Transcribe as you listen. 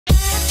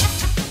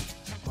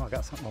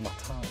got something on my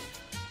tongue.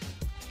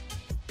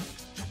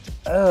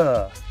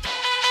 Ugh.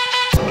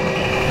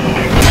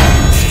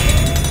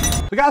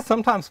 So guys,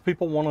 sometimes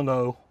people want to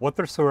know what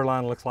their sewer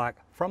line looks like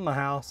from the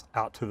house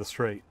out to the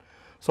street.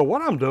 So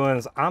what I'm doing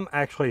is I'm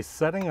actually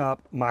setting up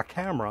my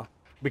camera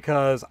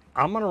because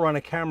I'm going to run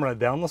a camera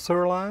down the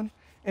sewer line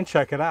and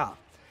check it out.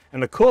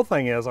 And the cool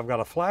thing is I've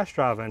got a flash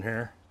drive in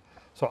here,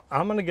 so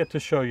I'm going to get to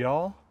show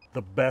y'all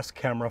the best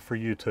camera for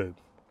YouTube.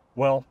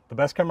 Well, the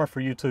best camera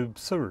for YouTube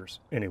sewers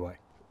anyway.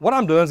 What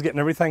I'm doing is getting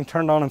everything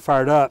turned on and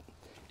fired up.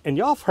 And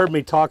y'all have heard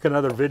me talk in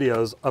other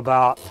videos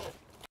about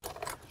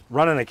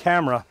running a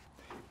camera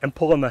and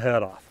pulling the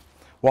head off.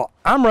 Well,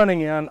 I'm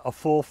running in a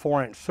full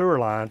 4-inch sewer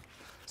line,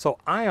 so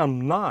I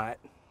am not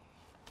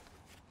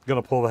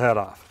gonna pull the head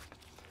off.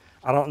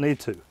 I don't need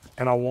to,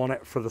 and I want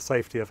it for the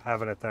safety of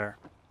having it there.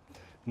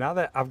 Now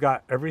that I've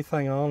got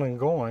everything on and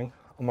going,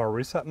 I'm gonna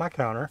reset my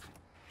counter.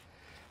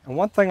 And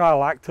one thing I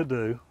like to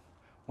do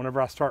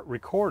whenever I start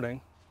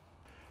recording,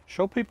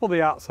 show people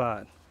the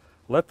outside.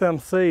 Let them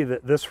see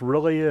that this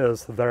really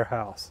is their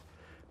house.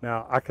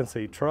 Now, I can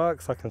see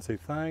trucks, I can see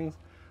things.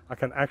 I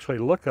can actually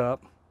look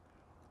up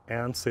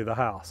and see the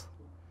house.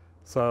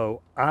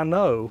 So I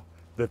know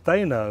that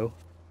they know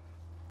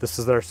this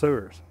is their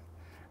sewers.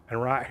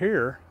 And right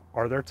here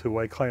are their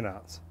two-way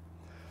cleanouts.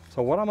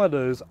 So what I'm gonna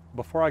do is,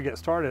 before I get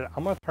started,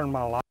 I'm gonna turn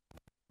my light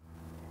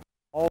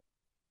on.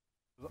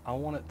 I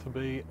want it to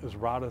be as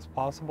bright as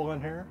possible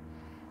in here.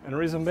 And the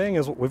reason being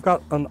is we've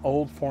got an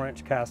old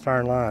 4-inch cast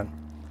iron line.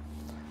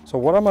 So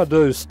what I'm gonna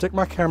do is stick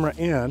my camera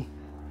in,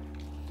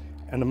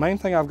 and the main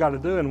thing I've got to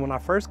do, and when I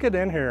first get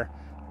in here,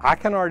 I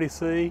can already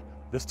see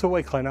this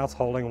two-way cleanout's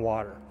holding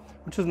water,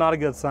 which is not a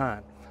good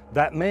sign.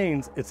 That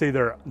means it's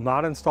either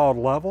not installed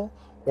level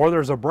or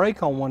there's a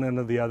break on one end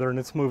or the other and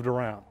it's moved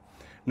around.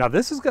 Now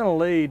this is going to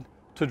lead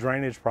to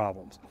drainage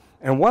problems.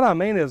 And what I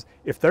mean is,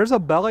 if there's a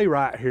belly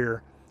right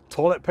here,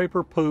 toilet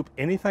paper, poop,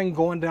 anything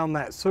going down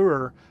that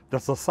sewer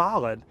that's a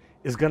solid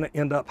is going to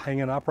end up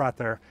hanging up right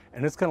there,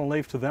 and it's going to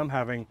lead to them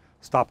having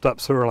stopped up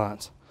sewer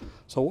lines.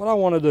 So what I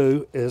want to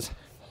do is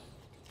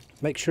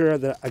make sure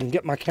that I can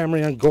get my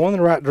camera in, go in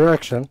the right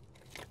direction.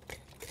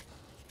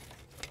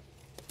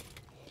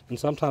 And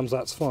sometimes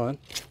that's fun.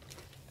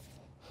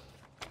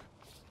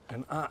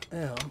 And I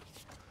am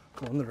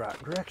going the right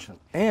direction.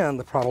 And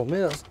the problem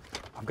is,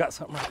 I've got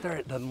something right there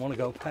it doesn't want to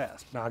go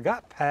past. Now I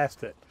got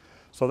past it,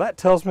 so that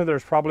tells me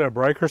there's probably a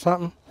break or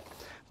something.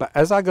 But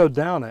as I go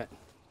down it,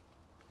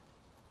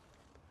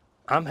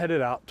 I'm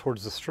headed out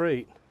towards the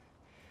street.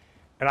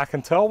 And I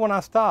can tell when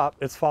I stop,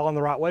 it's falling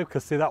the right way,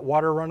 because see that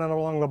water running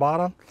along the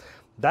bottom?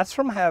 That's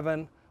from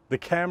having the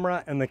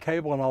camera and the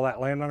cable and all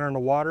that laying under in the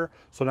water,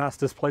 so now it's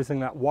displacing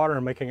that water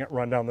and making it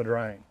run down the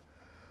drain.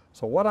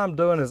 So what I'm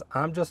doing is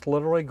I'm just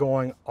literally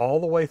going all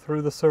the way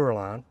through the sewer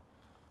line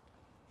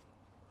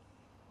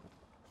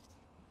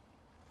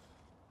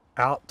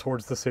out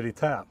towards the city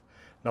tap.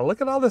 Now look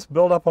at all this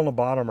buildup on the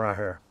bottom right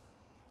here.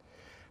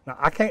 Now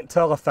I can't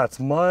tell if that's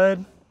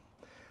mud,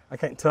 I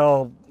can't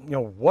tell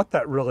what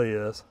that really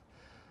is,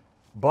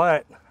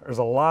 but there's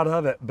a lot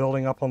of it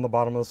building up on the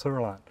bottom of the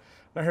sewer line.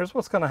 Now here's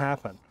what's going to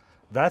happen.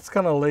 That's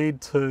going to lead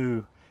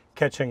to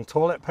catching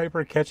toilet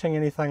paper, catching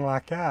anything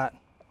like that,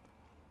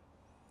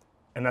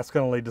 and that's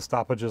going to lead to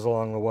stoppages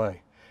along the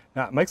way.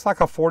 Now it makes like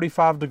a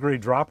 45-degree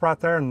drop right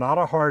there, not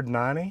a hard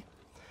 90.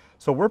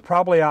 So we're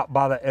probably out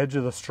by the edge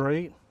of the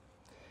street.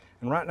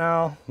 And right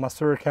now my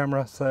sewer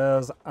camera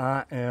says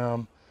I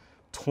am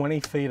 20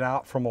 feet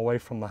out from away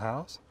from the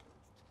house.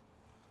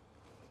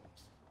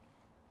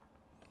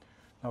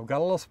 Now I've got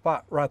a little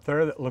spot right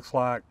there that looks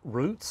like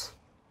roots.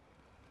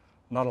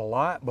 Not a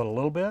lot, but a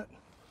little bit.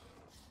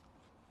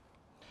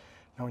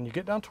 Now when you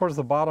get down towards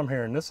the bottom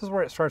here, and this is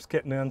where it starts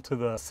getting into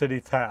the city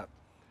tap,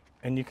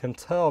 and you can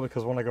tell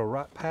because when I go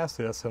right past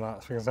this, and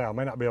I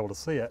may not be able to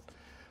see it,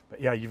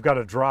 but yeah, you've got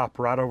a drop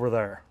right over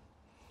there.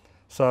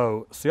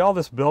 So see all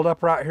this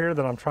buildup right here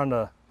that I'm trying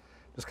to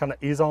just kind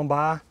of ease on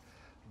by?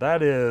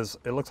 That is,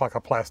 it looks like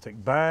a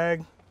plastic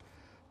bag,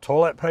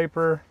 toilet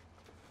paper,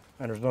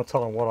 and there's no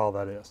telling what all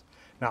that is.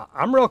 Now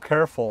I'm real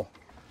careful.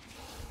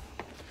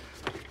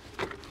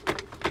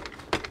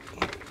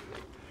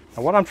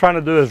 Now what I'm trying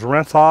to do is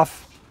rinse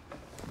off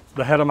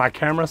the head of my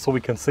camera so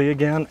we can see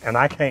again, and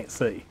I can't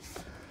see.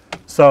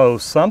 So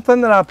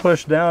something that I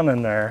pushed down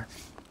in there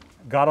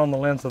got on the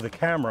lens of the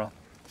camera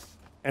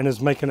and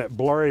is making it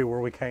blurry where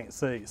we can't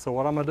see. So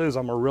what I'm gonna do is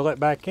I'm gonna reel it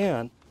back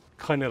in,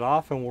 clean it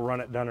off, and we'll run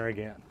it down there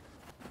again.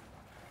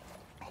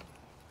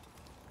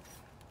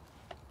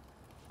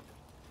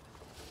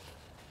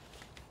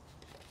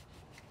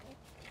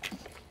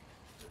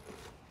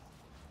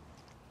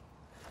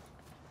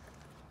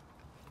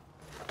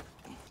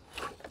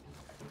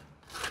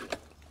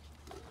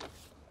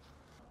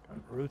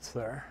 Roots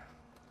there.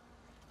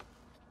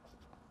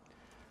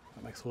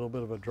 That makes a little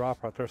bit of a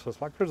drop right there, so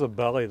it's like there's a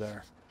belly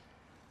there,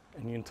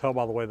 and you can tell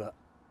by the way the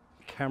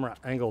camera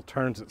angle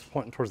turns, it's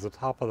pointing towards the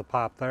top of the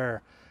pipe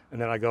there, and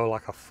then I go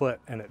like a foot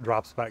and it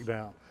drops back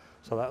down.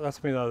 So that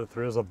lets me know that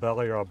there is a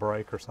belly or a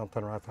break or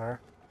something right there.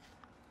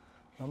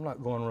 I'm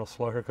not going real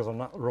slow here because I'm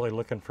not really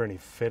looking for any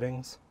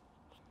fittings.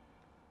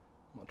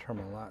 I'm gonna turn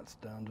my lights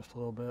down just a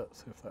little bit,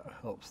 see if that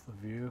helps the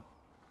view.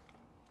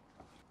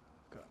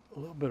 Got a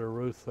little bit of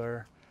roof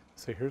there.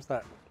 See, here's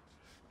that.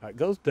 Now it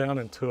goes down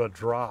into a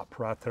drop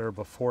right there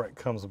before it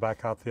comes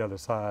back out the other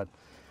side.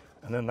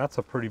 And then that's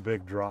a pretty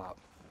big drop.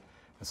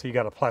 And so you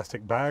got a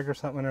plastic bag or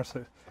something in there. So,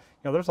 you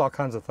know, there's all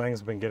kinds of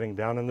things been getting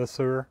down in this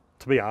sewer.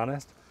 To be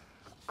honest,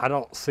 I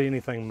don't see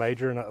anything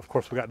major. And of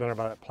course we got done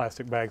about that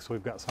plastic bag, so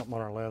we've got something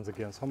on our lens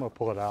again. So I'm gonna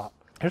pull it out.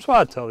 Here's what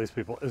I tell these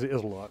people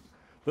is look,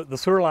 the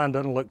sewer line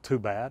doesn't look too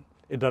bad.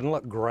 It doesn't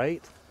look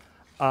great.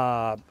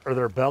 Are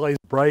there bellies,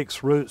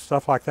 breaks, roots,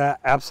 stuff like that?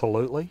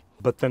 Absolutely.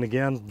 But then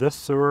again, this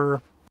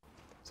sewer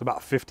is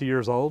about 50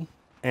 years old.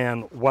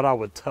 And what I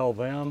would tell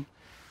them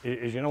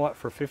is, you know what,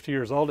 for 50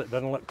 years old, it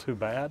doesn't look too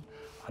bad.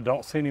 I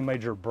don't see any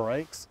major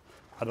breaks.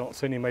 I don't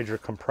see any major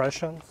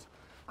compressions.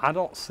 I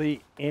don't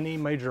see any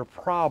major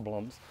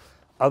problems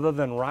other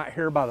than right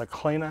here by the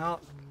cleanout.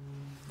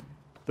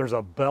 There's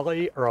a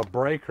belly or a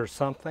break or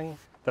something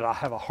that I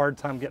have a hard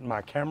time getting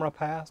my camera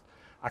past.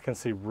 I can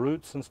see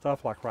roots and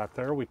stuff like right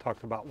there we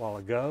talked about a while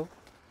ago.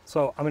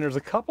 So, I mean, there's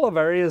a couple of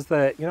areas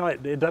that, you know,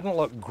 it doesn't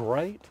look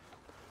great,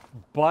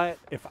 but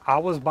if I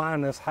was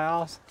buying this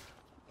house,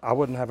 I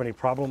wouldn't have any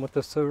problem with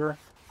this sewer.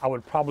 I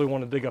would probably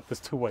want to dig up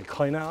this two-way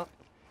cleanout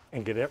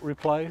and get it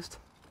replaced.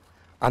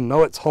 I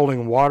know it's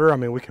holding water. I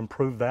mean, we can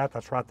prove that.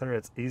 That's right there.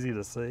 It's easy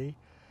to see.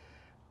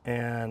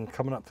 And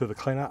coming up through the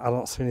cleanout, I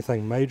don't see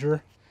anything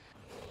major.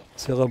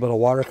 See a little bit of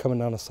water coming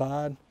down the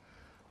side.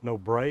 No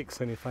breaks,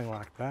 anything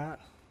like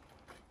that.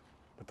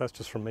 But that's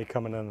just from me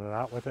coming in and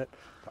out with it.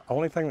 The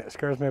only thing that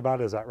scares me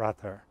about it is that right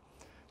there.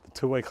 The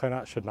two-way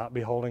cleanout should not be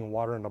holding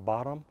water in the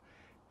bottom.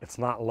 It's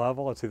not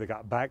level. It's either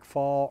got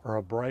backfall or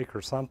a break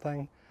or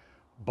something.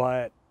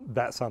 But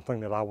that's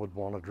something that I would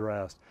want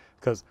addressed,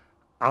 because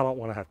I don't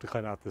want to have to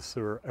clean out this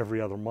sewer every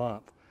other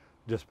month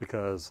just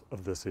because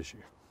of this issue.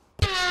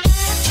 Oh,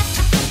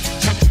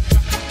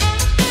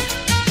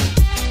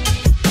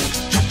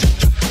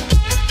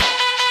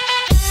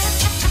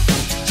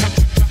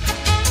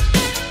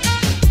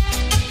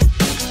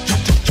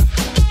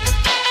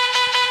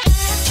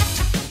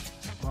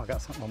 I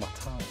got something on my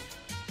tongue.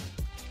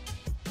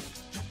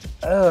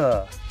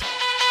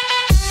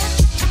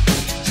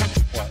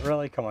 What,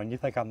 really? Come on, you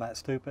think I'm that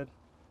stupid?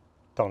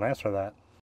 Don't answer that.